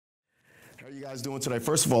are you guys doing today?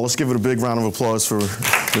 First of all, let's give it a big round of applause for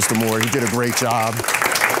Mr. Moore. He did a great job.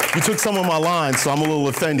 You took some of my lines, so I'm a little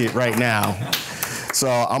offended right now. So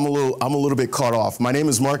I'm a little bit caught off. My name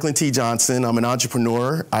is Marklin T. Johnson. I'm an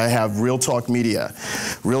entrepreneur. I have Real Talk Media.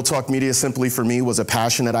 Real Talk Media simply for me was a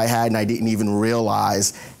passion that I had, and I didn't even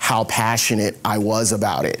realize how passionate I was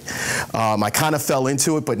about it. I kind of fell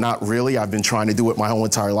into it, but not really. I've been trying to do it my whole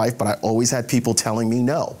entire life, but I always had people telling me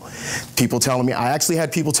no. I actually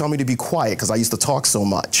had people tell me to be quiet because I used to talk so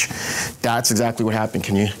much. That's exactly what happened.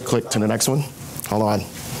 Can you click to the next one? Hold on.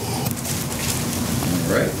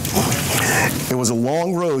 Right. It was a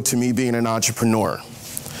long road to me being an entrepreneur.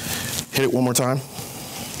 Hit it one more time.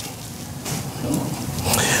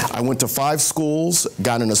 I went to 5 schools,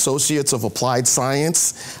 got an Associates of Applied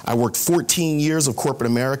Science. I worked 14 years of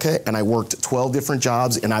corporate America, and I worked 12 different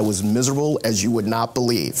jobs, and I was miserable as you would not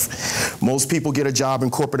believe. Most people get a job in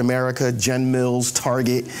corporate America, Gen Mills,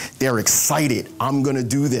 Target. They're excited. I'm going to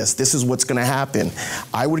do this. This is what's going to happen.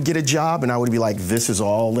 I would get a job, and I would be like, this is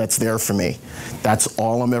all that's there for me. That's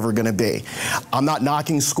all I'm ever going to be. I'm not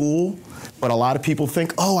knocking school. But a lot of people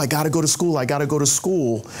think, oh, I gotta go to school, I gotta go to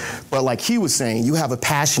school. But like he was saying, you have a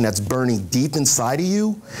passion that's burning deep inside of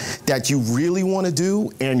you that you really wanna do,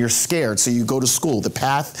 and you're scared, so you go to school. The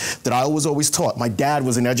path that I was always taught, my dad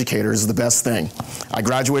was an educator, is the best thing. I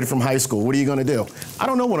graduated from high school. What are you gonna do? I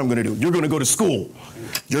don't know what I'm gonna do. You're gonna go to school.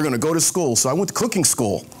 You're gonna go to school. So I went to cooking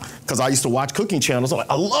school because I used to watch cooking channels. I'm like,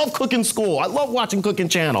 I love cooking school. I love watching cooking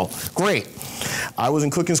channel. Great. I was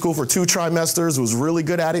in cooking school for 2 trimesters, was really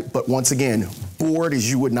good at it, but once again, bored as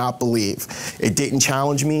you would not believe. It didn't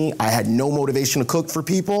challenge me. I had no motivation to cook for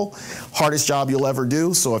people. Hardest job you'll ever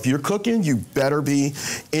do. So if you're cooking, you better be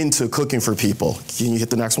into cooking for people. Can you hit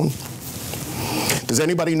the next one? Does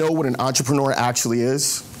anybody know what an entrepreneur actually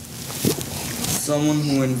is? Someone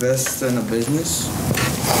who invests in a business.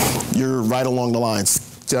 You're right along the lines.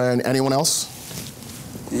 Anyone else?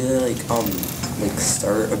 Yeah, like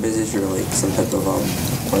start a business or like some type of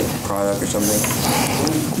like product or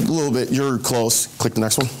something. A little bit. You're close. Click the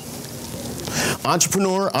next one.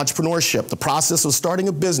 Entrepreneurship, the process of starting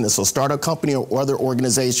a business or start a company or other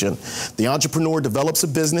organization. The entrepreneur develops a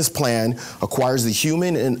business plan, acquires the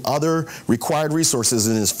human and other required resources,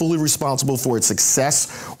 and is fully responsible for its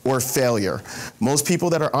success or failure. Most people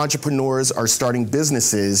that are entrepreneurs are starting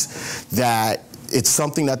businesses that it's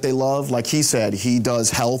something that they love. Like he said, he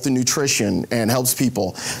does health and nutrition and helps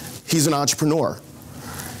people. He's an entrepreneur.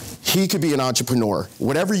 He could be an entrepreneur.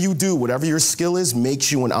 Whatever you do, whatever your skill is,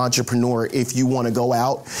 makes you an entrepreneur if you want to go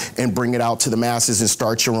out and bring it out to the masses and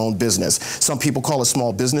start your own business. Some people call a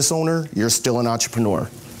small business owner. You're still an entrepreneur.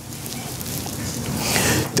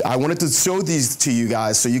 I wanted to show these to you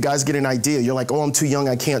guys so you guys get an idea. You're like, oh, I'm too young,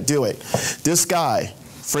 I can't do it. This guy,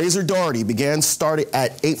 Fraser Doherty, started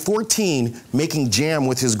at 14 making jam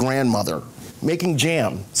with his grandmother. Making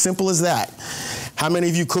jam, simple as that. How many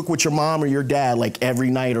of you cook with your mom or your dad like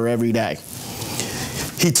every night or every day?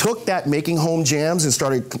 He took that making home jams and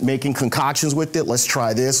started making concoctions with it. Let's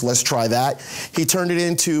try this, let's try that. He turned it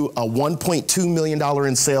into a $1.2 million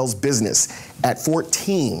in sales business at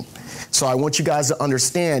 14. So I want you guys to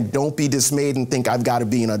understand, don't be dismayed and think I've got to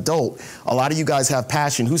be an adult. A lot of you guys have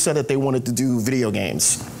passion. Who said that they wanted to do video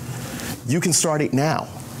games? You can start it now.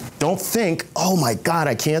 Don't think, oh my God,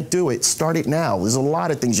 I can't do it. Start it now. There's a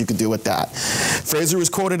lot of things you can do with that. Fraser was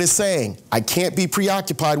quoted as saying, I can't be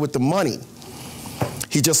preoccupied with the money.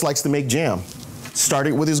 He just likes to make jam.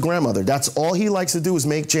 Started with his grandmother. That's all he likes to do is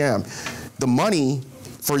make jam. The money,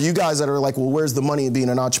 for you guys that are like, well, where's the money in being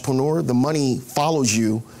an entrepreneur? The money follows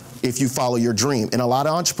you if you follow your dream. And a lot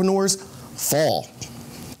of entrepreneurs fall.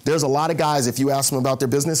 There's a lot of guys, if you ask them about their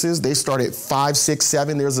businesses, they start at 5, 6,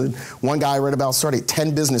 7. There's one guy I read about started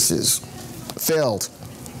 10 businesses, failed.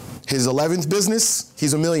 His 11th business,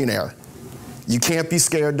 he's a millionaire. You can't be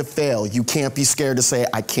scared to fail. You can't be scared to say,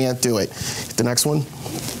 I can't do it. The next one.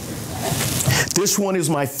 This one is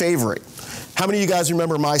my favorite. How many of you guys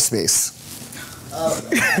remember MySpace?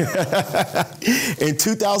 In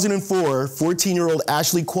 2004, 14-year-old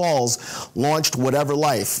Ashley Qualls launched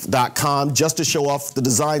whateverlife.com just to show off the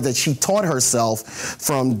design that she taught herself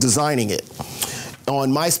from designing it.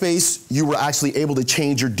 On MySpace, you were actually able to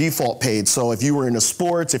change your default page. So if you were into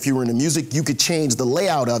sports, if you were into music, you could change the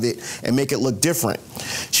layout of it and make it look different.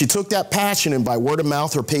 She took that passion, and by word of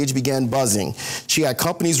mouth, her page began buzzing. She had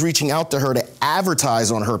companies reaching out to her to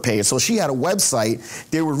advertise on her page. So she had a website.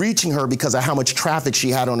 They were reaching her because of how much traffic she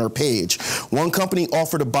had on her page. One company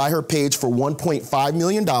offered to buy her page for $1.5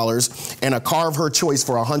 million and a car of her choice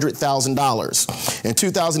for $100,000. In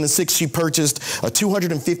 2006, she purchased a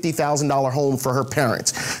 $250,000 home for her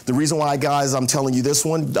parents. The reason why, guys, I'm telling you this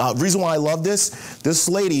one, reason why I love this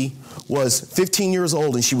lady was 15 years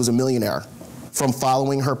old and she was a millionaire from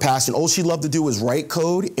following her passion. All she loved to do was write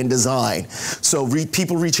code and design. So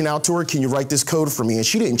people reaching out to her, can you write this code for me? And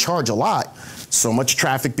she didn't charge a lot. So much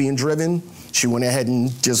traffic being driven, she went ahead and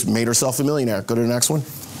just made herself a millionaire. Go to the next one.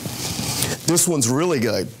 This one's really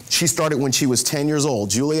good. She started when she was 10 years old.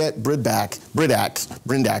 Juliet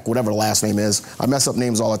Brindak, whatever the last name is. I mess up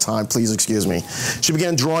names all the time, please excuse me. She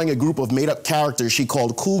began drawing a group of made-up characters she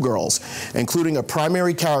called Cool Girls, including a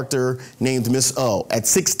primary character named Miss O. At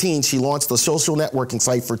 16, she launched a social networking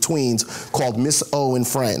site for tweens called Miss O and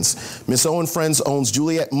Friends. Miss O and Friends owns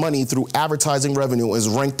Juliet money through advertising revenue and is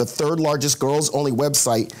ranked the third largest girls-only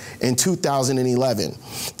website in 2011.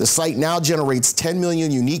 The site now generates 10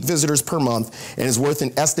 million unique visitors per month and is worth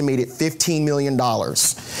an estimated $15 million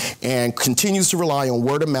and continues to rely on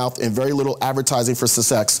word of mouth and very little advertising for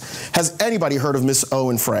success. Has anybody heard of Miss O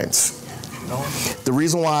and Friends? No. The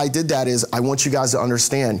reason why I did that is I want you guys to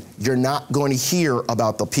understand you're not going to hear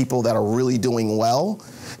about the people that are really doing well,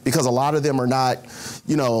 because a lot of them are not,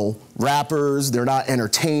 you know, rappers, they're not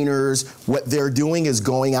entertainers. What they're doing is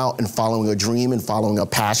going out and following a dream and following a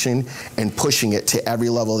passion and pushing it to every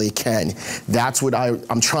level they can. That's what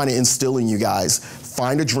I'm trying to instill in you guys.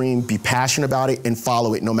 Find a dream, be passionate about it, and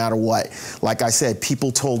follow it no matter what. Like I said,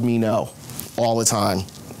 people told me no all the time.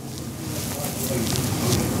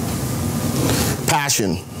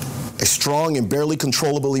 Passion, a strong and barely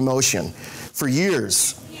controllable emotion. For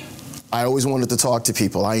years, I always wanted to talk to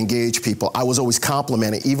people. I engaged people. I was always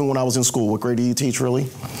complimented, even when I was in school. What grade do you teach, really?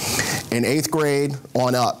 In 8th grade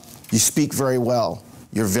on up, you speak very well.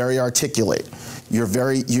 You're very articulate.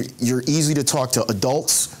 You're easy to talk to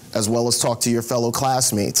adults as well as talk to your fellow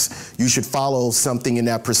classmates. You should follow something in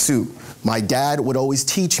that pursuit. My dad would always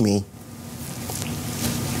teach me,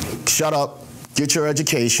 shut up, get your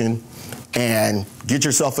education, and get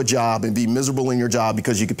yourself a job and be miserable in your job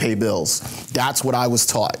because you could pay bills. That's what I was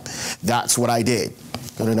taught. That's what I did.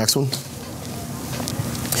 Go to the next one.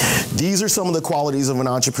 These are some of the qualities of an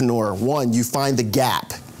entrepreneur. One, you find the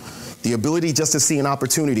gap, the ability just to see an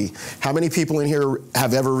opportunity. How many people in here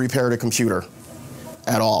have ever repaired a computer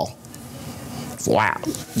at all? Wow.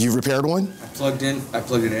 You repaired one? I plugged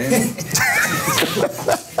it in.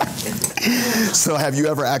 So have you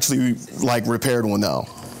ever actually like repaired one though?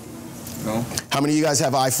 No. How many of you guys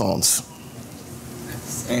have iPhones?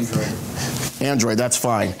 Android. Android, that's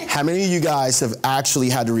fine. How many of you guys have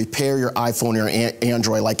actually had to repair your iPhone or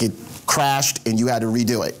Android, like it crashed and you had to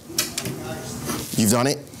redo it? You've done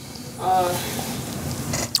it?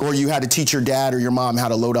 Or you had to teach your dad or your mom how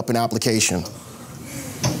to load up an application?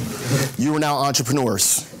 You are now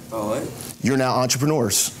entrepreneurs. Oh, what? You're now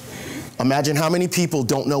entrepreneurs. Imagine how many people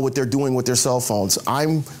don't know what they're doing with their cell phones.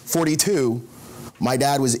 I'm 42. My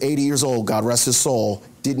dad was 80 years old, God rest his soul,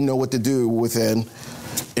 didn't know what to do with an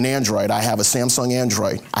Android. I have a Samsung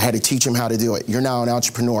Android. I had to teach him how to do it. You're now an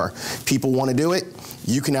entrepreneur. People want to do it.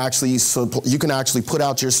 You can actually put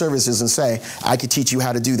out your services and say, I could teach you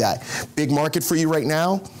how to do that. Big market for you right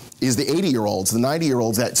now is the 80-year-olds, the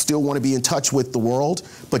 90-year-olds that still want to be in touch with the world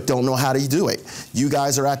but don't know how to do it. You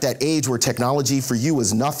guys are at that age where technology for you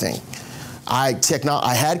is nothing. I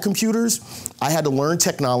had computers. I had to learn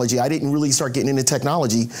technology. I didn't really start getting into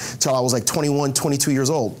technology till I was like 21, 22 years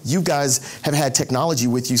old. You guys have had technology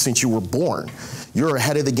with you since you were born. You're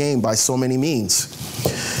ahead of the game by so many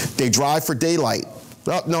means. They drive for daylight.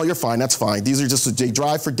 Oh, no, you're fine, that's fine. These are just, they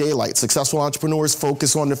drive for daylight. Successful entrepreneurs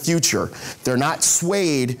focus on the future. They're not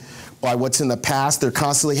swayed by what's in the past. They're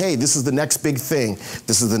constantly, hey, this is the next big thing.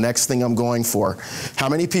 This is the next thing I'm going for. How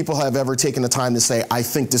many people have ever taken the time to say, I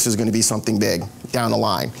think this is going to be something big down the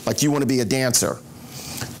line? Like you want to be a dancer.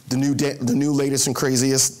 The new latest and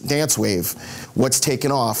craziest dance wave. What's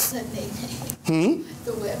taken off? The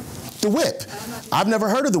whip. The whip. I've never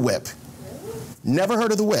heard of the whip. Never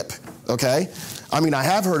heard of the whip, okay? I mean, I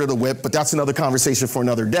have heard of the whip, but that's another conversation for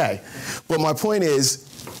another day. But my point is,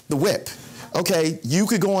 the whip. Okay, you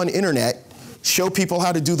could go on the internet, show people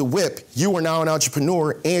how to do the whip. You are now an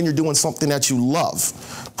entrepreneur and you're doing something that you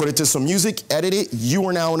love. Put it to some music, edit it. You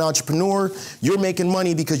are now an entrepreneur. You're making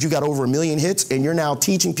money because you got over 1 million hits and you're now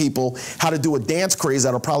teaching people how to do a dance craze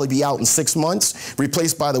that'll probably be out in 6 months,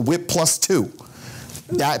 replaced by the whip plus 2.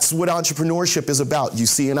 That's what entrepreneurship is about. You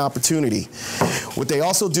see an opportunity. What they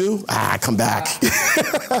also do, come back.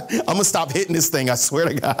 I'm gonna stop hitting this thing, I swear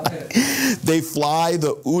to God. They fly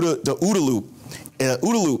the OODA loop.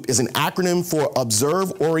 OODA loop is an acronym for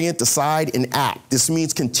observe, orient, decide, and act. This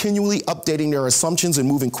means continually updating their assumptions and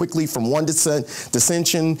moving quickly from one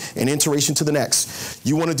dissension and iteration to the next.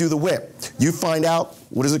 You want to do the whip. You find out,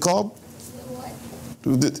 what is it called?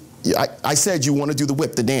 I said you want to do the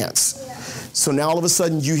whip, the dance. Yeah. So now all of a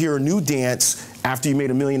sudden you hear a new dance after you made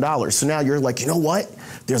 $1 million. So now you're like, you know what?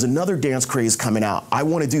 There's another dance craze coming out. I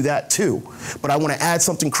want to do that too. But I want to add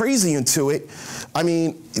something crazy into it. I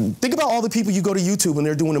mean, think about all the people you go to YouTube and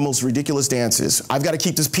they're doing the most ridiculous dances. I've got to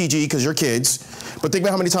keep this PG because you're kids. But think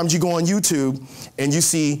about how many times you go on YouTube and you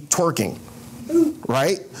see twerking.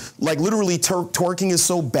 Right? Like literally twerking is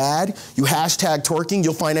so bad, you hashtag twerking,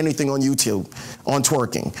 you'll find anything on YouTube on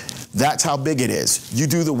twerking. That's how big it is. You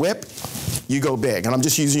do the whip, you go big. And I'm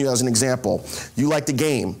just using you as an example. You like the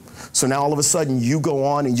game. So now all of a sudden you go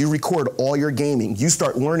on and you record all your gaming. You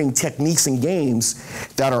start learning techniques in games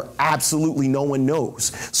that are absolutely no one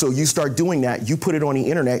knows. So you start doing that, you put it on the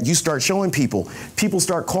internet, you start showing people. People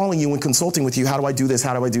start calling you and consulting with you, how do I do this,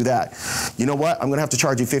 how do I do that? You know what, I'm gonna have to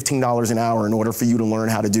charge you $15 an hour in order for you to learn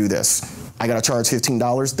how to do this. I gotta charge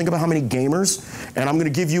 $15. Think about how many gamers, and I'm gonna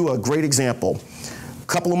give you a great example. A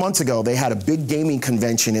couple of months ago, they had a big gaming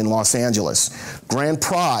convention in Los Angeles. Grand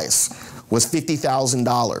prize was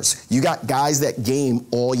 $50,000. You got guys that game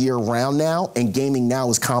all year round now, and gaming now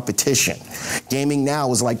is competition. Gaming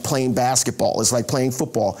now is like playing basketball, it's like playing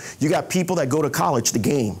football. You got people that go to college to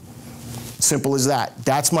game. Simple as that.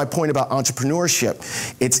 That's my point about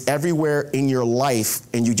entrepreneurship. It's everywhere in your life,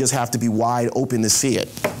 and you just have to be wide open to see it.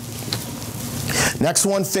 Next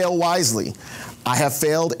one, fail wisely. I have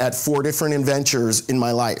failed at 4 different ventures in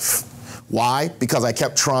my life. Why? Because I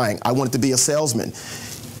kept trying. I wanted to be a salesman.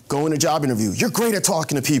 Go in a job interview. You're great at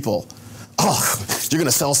talking to people. Oh, you're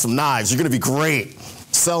gonna sell some knives. You're gonna be great.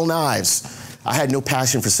 Sell knives. I had no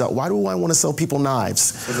passion for sell. Why do I want to sell people knives?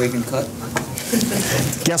 So they can cut.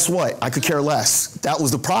 Guess what? I could care less. That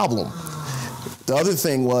was the problem. The other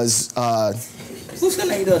thing was. Who's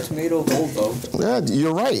gonna eat a tomato whole though? Yeah,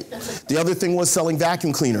 you're right. The other thing was selling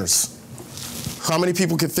vacuum cleaners. How many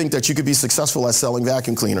people could think that you could be successful at selling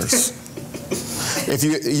vacuum cleaners? If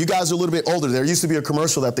you guys are a little bit older, there used to be a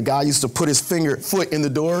commercial that the guy used to put his foot in the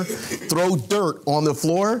door, throw dirt on the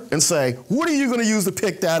floor, and say, "What are you going to use to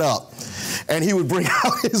pick that up?" And he would bring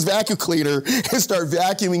out his vacuum cleaner and start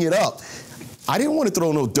vacuuming it up. I didn't want to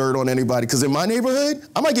throw no dirt on anybody because in my neighborhood,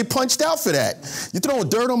 I might get punched out for that. You throwing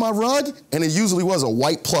dirt on my rug, and it usually was a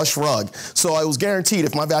white plush rug. So I was guaranteed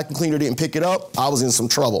if my vacuum cleaner didn't pick it up, I was in some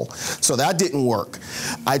trouble. So that didn't work.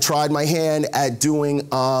 I tried my hand at doing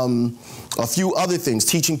a few other things,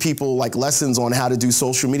 teaching people like lessons on how to do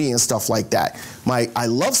social media and stuff like that. I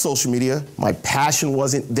love social media. My passion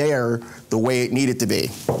wasn't there the way it needed to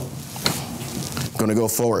be. Gonna go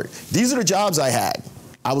forward. These are the jobs I had.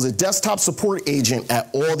 I was a desktop support agent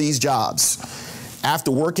at all these jobs.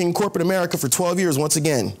 After working in corporate America for 12 years, once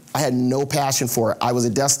again, I had no passion for it. I was a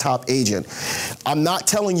desktop agent. I'm not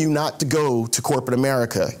telling you not to go to corporate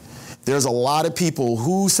America. There's a lot of people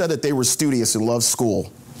who said that they were studious and loved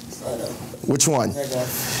school. Which one?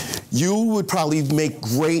 You would probably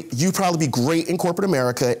you'd probably be great in corporate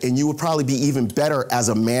America, and you would probably be even better as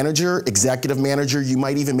a manager, executive manager. You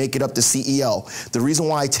might even make it up to CEO. The reason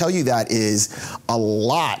why I tell you that is a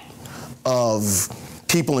lot of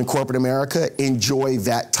people in corporate America enjoy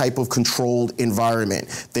that type of controlled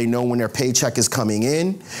environment. They know when their paycheck is coming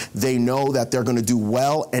in, they know that they're gonna do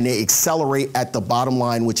well, and they accelerate at the bottom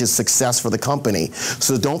line, which is success for the company.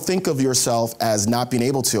 So don't think of yourself as not being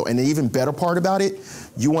able to. And the even better part about it,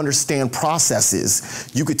 you understand processes.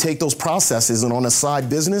 You could take those processes and on a side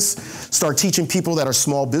business, start teaching people that are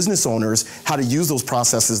small business owners how to use those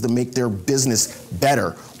processes to make their business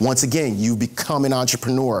better. Once again, you become an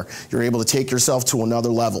entrepreneur. You're able to take yourself to another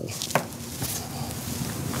level.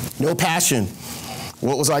 No passion.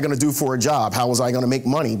 What was I gonna do for a job? How was I gonna make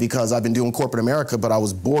money? Because I've been doing corporate America, but I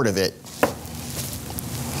was bored of it.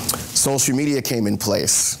 Social media came in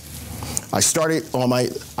place. I started on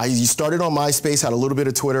MySpace, had a little bit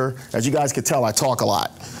of Twitter. As you guys could tell, I talk a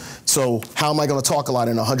lot. So how am I gonna talk a lot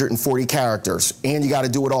in 140 characters? And you gotta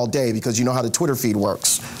do it all day because you know how the Twitter feed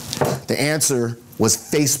works. The answer was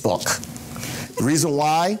Facebook. The reason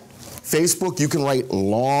why? Facebook, you can write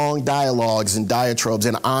long dialogues and diatribes,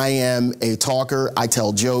 and I am a talker. I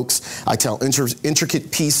tell jokes. I tell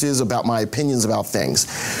intricate pieces about my opinions about things.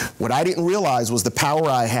 What I didn't realize was the power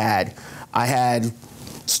I had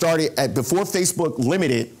started at, before Facebook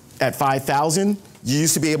limited at 5,000, you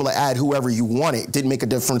used to be able to add whoever you wanted. Didn't make a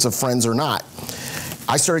difference of friends or not.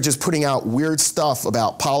 I started just putting out weird stuff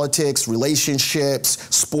about politics, relationships,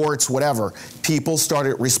 sports, whatever. People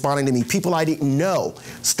started responding to me. People I didn't know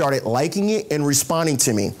started liking it and responding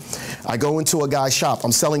to me. I go into a guy's shop.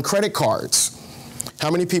 I'm selling credit cards.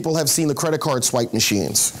 How many people have seen the credit card swipe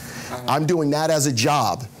machines? I'm doing that as a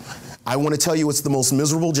job. I want to tell you it's the most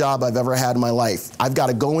miserable job I've ever had in my life. I've got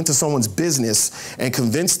to go into someone's business and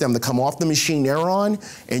convince them to come off the machine they're on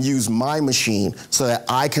and use my machine so that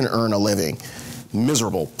I can earn a living.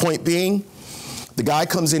 Miserable. Point being, the guy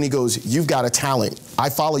comes in, he goes, you've got a talent. I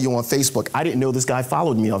follow you on Facebook. I didn't know this guy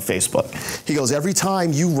followed me on Facebook. He goes, every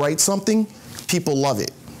time you write something, people love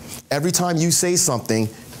it. Every time you say something,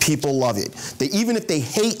 people love it. Even if they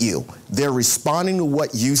hate you, they're responding to what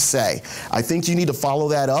you say. I think you need to follow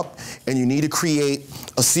that up, and you need to create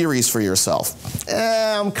a series for yourself.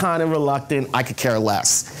 I'm kind of reluctant. I could care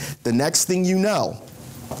less. The next thing you know,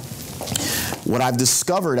 what I've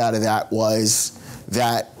discovered out of that was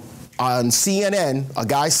that on CNN, a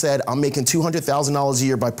guy said, I'm making $200,000 a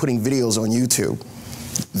year by putting videos on YouTube.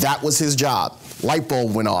 That was his job. Light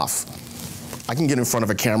bulb went off. I can get in front of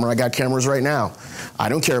a camera. I got cameras right now. I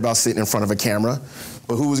don't care about sitting in front of a camera,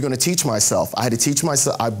 but who was going to teach myself? I had to teach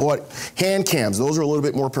myself. I bought hand cams. Those are a little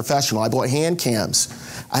bit more professional. I bought hand cams.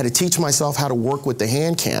 I had to teach myself how to work with the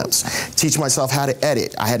hand cams, teach myself how to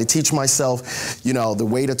edit. I had to teach myself, you know, the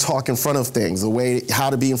way to talk in front of things, the way, how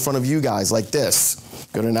to be in front of you guys like this.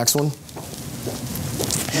 Go to the next one.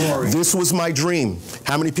 This was my dream.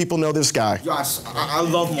 How many people know this guy? Yes, I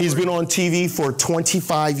love Maury. He's been on TV for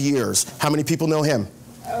 25 years. How many people know him?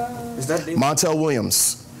 Is that Montel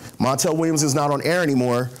Williams. Montel Williams is not on air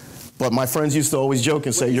anymore, but my friends used to always joke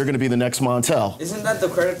and say, you're going to be the next Montel. Isn't that the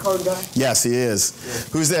credit card guy? Yes, he is.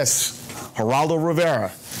 Yeah. Who's this? Geraldo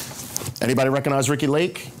Rivera. Anybody recognize Ricky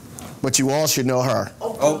Lake? But you all should know her.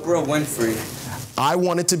 Oprah Winfrey. I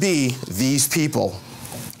wanted to be these people.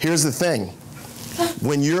 Here's the thing.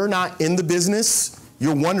 When you're not in the business,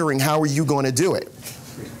 you're wondering how are you going to do it?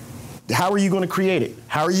 How are you going to create it?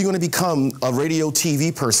 How are you going to become a radio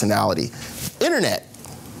TV personality? Internet.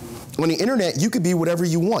 On the internet, you could be whatever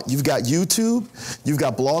you want. You've got YouTube, you've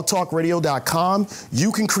got blogtalkradio.com.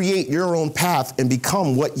 You can create your own path and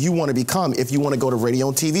become what you want to become if you want to go to radio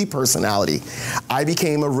and TV personality. I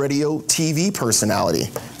became a radio TV personality.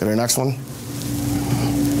 Go to the next one.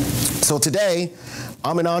 So today,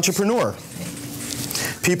 I'm an entrepreneur.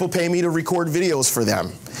 People pay me to record videos for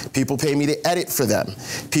them. People pay me to edit for them.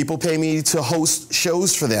 People pay me to host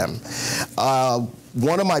shows for them.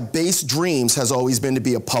 One of my base dreams has always been to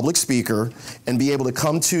be a public speaker and be able to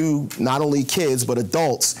come to not only kids, but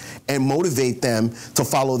adults and motivate them to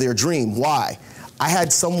follow their dream. Why? I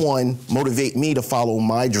had someone motivate me to follow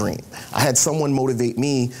my dream. I had someone motivate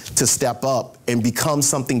me to step up and become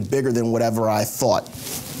something bigger than whatever I thought.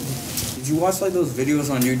 Did you watch like those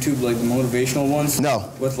videos on YouTube, like the motivational ones? No.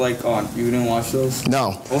 With like, you didn't watch those?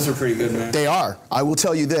 No. Those are pretty good, man. They are. I will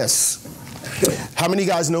tell you this. How many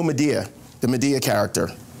guys know Medea, the Medea character?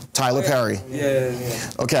 Tyler Perry. Yeah.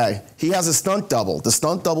 Okay. He has a stunt double. The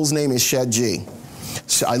stunt double's name is Shed G.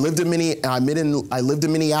 I lived in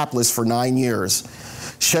Minneapolis for 9 years.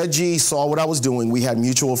 Shed G saw what I was doing. We had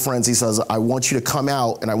mutual friends. He says, I want you to come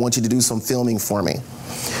out and I want you to do some filming for me.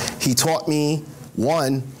 He taught me,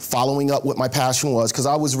 one, following up what my passion was, because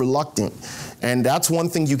I was reluctant. And that's one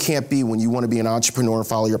thing you can't be when you want to be an entrepreneur and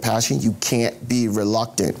follow your passion. You can't be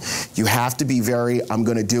reluctant. You have to be very, I'm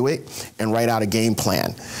going to do it, and write out a game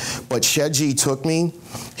plan. But Shed G took me,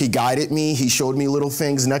 he guided me, he showed me little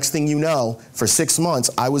things. Next thing you know, for 6 months,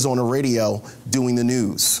 I was on a radio doing the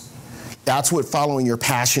news. That's what following your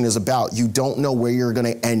passion is about. You don't know where you're going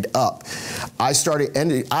to end up. I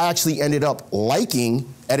actually ended up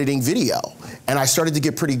liking editing video, and I started to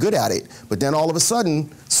get pretty good at it. But then all of a sudden,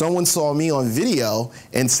 someone saw me on video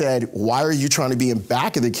and said, why are you trying to be in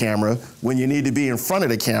back of the camera when you need to be in front of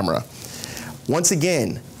the camera? Once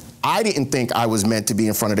again, I didn't think I was meant to be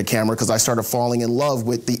in front of the camera because I started falling in love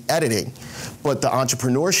with the editing. But the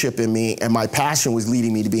entrepreneurship in me and my passion was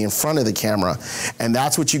leading me to be in front of the camera. And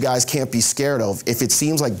that's what you guys can't be scared of. If it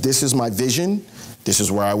seems like this is my vision, this is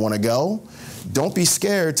where I want to go, don't be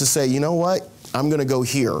scared to say, you know what? I'm going to go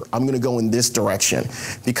here. I'm going to go in this direction.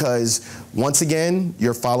 Because once again,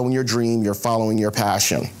 you're following your dream, you're following your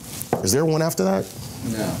passion. Is there one after that?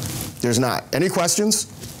 No. There's not. Any questions?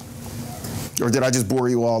 Or did I just bore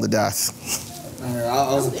you all to death?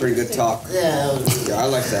 That was a pretty good talk. Yeah, I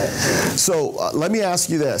like that. So let me ask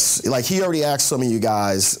you this. Like, he already asked some of you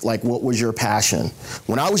guys, like, what was your passion?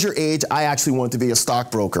 When I was your age, I actually wanted to be a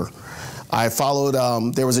stockbroker. I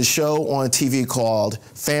followed, there was a show on TV called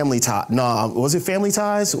Family Ties. No, was it Family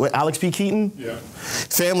Ties with Alex P. Keaton? Yeah.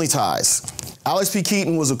 Family Ties. Alex P.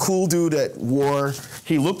 Keaton was a cool dude that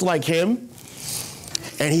he looked like him,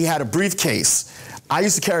 and he had a briefcase. I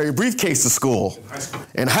used to carry a briefcase to school.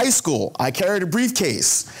 In high school, I carried a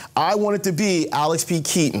briefcase. I wanted to be Alex P.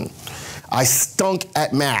 Keaton. I stunk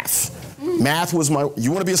at math. Math was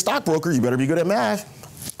you want to be a stockbroker, you better be good at math.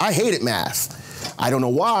 I hated math. I don't know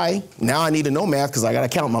why. Now I need to know math because I got to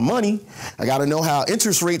count my money. I got to know how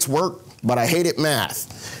interest rates work, but I hated math.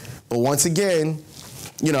 But once again,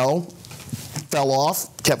 you know, fell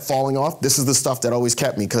off, kept falling off. This is the stuff that always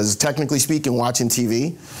kept me, because technically speaking, watching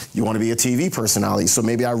TV, you want to be a TV personality. So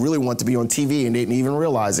maybe I really want to be on TV and didn't even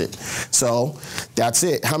realize it. So that's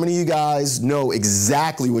it. How many of you guys know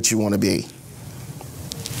exactly what you want to be?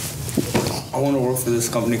 I want to work for this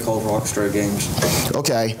company called Rockstar Games.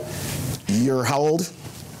 Okay. You're how old?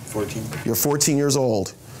 14. You're 14 years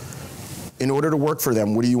old. In order to work for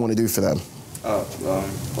them, what do you want to do for them?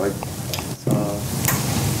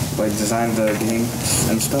 Like design the game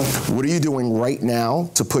and stuff. What are you doing right now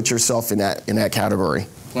to put yourself in that category?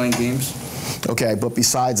 Playing games. Okay, but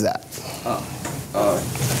besides that?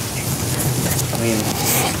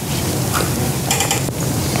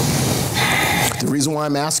 The reason why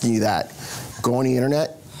I'm asking you that, go on the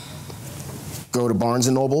internet, go to Barnes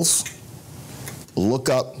 & Nobles, look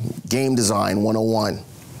up Game Design 101.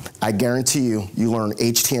 I guarantee you learn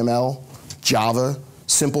HTML, Java,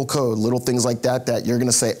 simple code, little things like that you're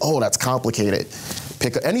gonna say, oh, that's complicated.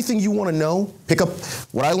 Pick up anything you wanna know, pick up,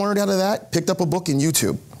 what I learned out of that, picked up a book in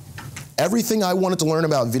YouTube. Everything I wanted to learn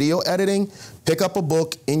about video editing, pick up a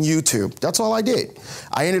book in YouTube. That's all I did.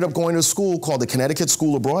 I ended up going to a school called the Connecticut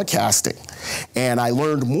School of Broadcasting, and I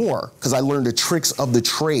learned more because I learned the tricks of the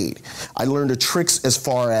trade. I learned the tricks as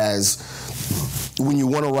far as when you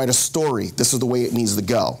want to write a story, this is the way it needs to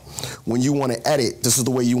go. When you want to edit, this is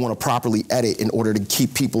the way you want to properly edit in order to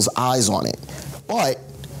keep people's eyes on it. But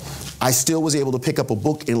I still was able to pick up a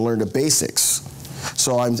book and learn the basics.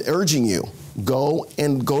 So I'm urging you, go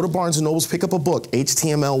to Barnes & Nobles, pick up a book,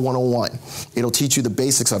 HTML 101. It'll teach you the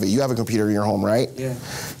basics of it. You have a computer in your home, right? Yeah.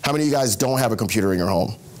 How many of you guys don't have a computer in your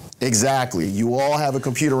home? Exactly. You all have a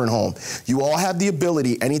computer in home. You all have the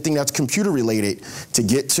ability, anything that's computer related, to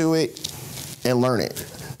get to it and learn it.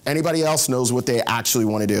 Anybody else knows what they actually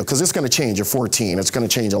want to do? Because it's going to change. You're 14. It's going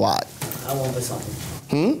to change a lot. I want to be soccer.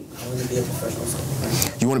 I want to be a professional soccer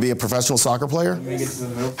player. You want to be a professional soccer player?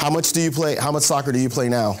 How much do you play? How much soccer do you play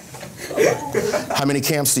now? How many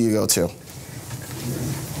camps do you go to?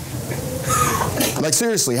 Like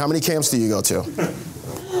seriously, how many camps do you go to?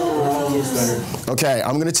 Okay,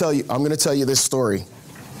 I'm going to tell you this story.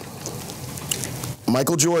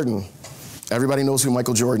 Michael Jordan. Everybody knows who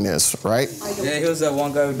Michael Jordan is, right? Yeah, he was that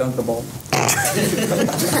one guy who dunked the ball.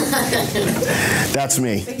 That's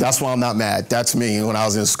me. That's why I'm not mad. That's me when I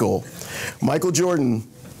was in school. Michael Jordan,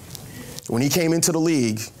 when he came into the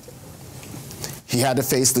league, he had to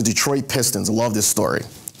face the Detroit Pistons. I love this story.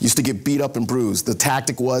 Used to get beat up and bruised. The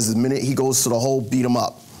tactic was the minute he goes to the hole, beat him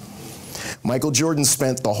up. Michael Jordan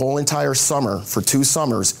spent the whole entire summer, for 2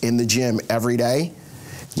 summers, in the gym every day,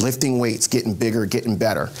 lifting weights, getting bigger, getting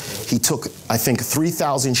better. He took, I think,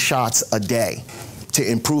 3,000 shots a day to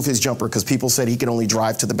improve his jumper because people said he could only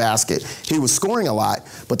drive to the basket. He was scoring a lot,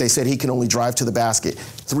 but they said he can only drive to the basket.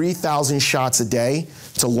 3,000 shots a day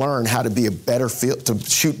to learn how to be a better field, to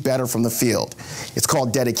shoot better from the field. It's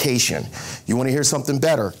called dedication. You want to hear something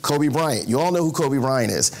better? Kobe Bryant. You all know who Kobe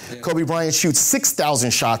Bryant is. Yeah. Kobe Bryant shoots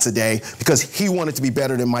 6,000 shots a day because he wanted to be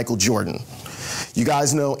better than Michael Jordan. You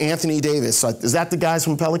guys know Anthony Davis. Is that the guys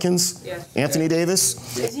from Pelicans? Yeah. Anthony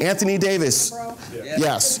Davis? Yeah. Anthony Davis. Yeah.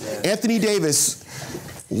 Yes. Yeah. Anthony Davis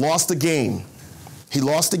lost a game. He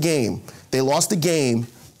lost a game. They lost a game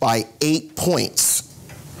by 8 points.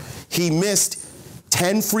 He missed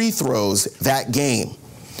 10 free throws that game.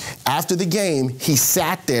 After the game, he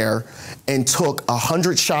sat there and took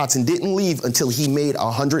 100 shots and didn't leave until he made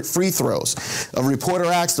 100 free throws. A reporter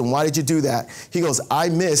asked him, why did you do that? He goes, I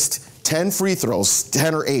missed 10 free throws,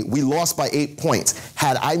 10 or 8. We lost by 8 points.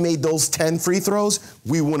 Had I made those 10 free throws,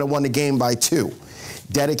 we would have won the game by 2.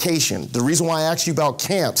 Dedication. The reason why I asked you about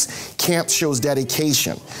camps, camps shows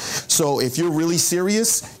dedication. So if you're really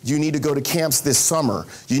serious, you need to go to camps this summer.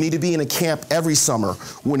 You need to be in a camp every summer.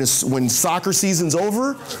 When soccer season's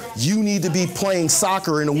over, you need to be playing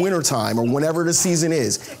soccer in the wintertime or whenever the season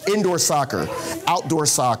is. Indoor soccer, outdoor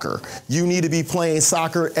soccer. You need to be playing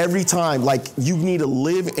soccer every time. Like, you need to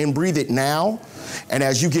live and breathe it now. And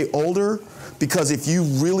as you get older, because if you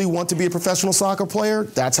really want to be a professional soccer player,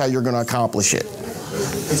 that's how you're going to accomplish it.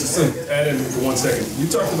 Just to add in for 1 second. You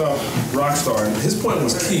talked about Rockstar, and his point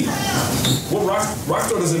was key. What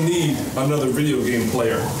Rockstar doesn't need another video game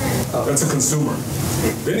player. That's a consumer.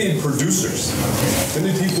 They need producers. They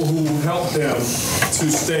need people who help them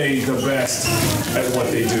to stay the best at what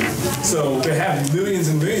they do. So they have millions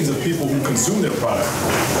and millions of people who consume their product.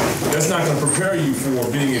 That's not going to prepare you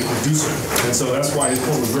for being a producer. And so that's why his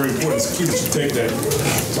point was very important. It's key that you take that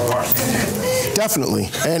to heart. Definitely.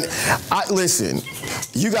 And listen,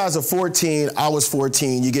 you guys are 14, I was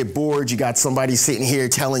 14, you get bored, you got somebody sitting here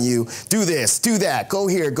telling you, do this, do that, go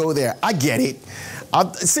here, go there. I get it.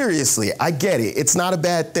 Seriously, I get it. It's not a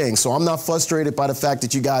bad thing. So I'm not frustrated by the fact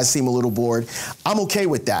that you guys seem a little bored. I'm okay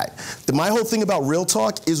with that. My whole thing about Real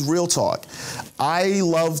Talk is Real Talk. I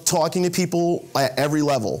love talking to people at every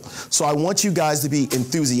level. So I want you guys to be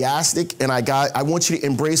enthusiastic, and I want you to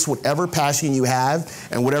embrace whatever passion you have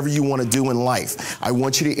and whatever you want to do in life. I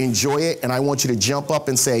want you to enjoy it, and I want you to jump up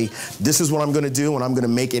and say, this is what I'm going to do, and I'm going to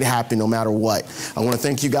make it happen no matter what. I want to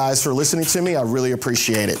thank you guys for listening to me. I really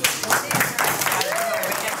appreciate it.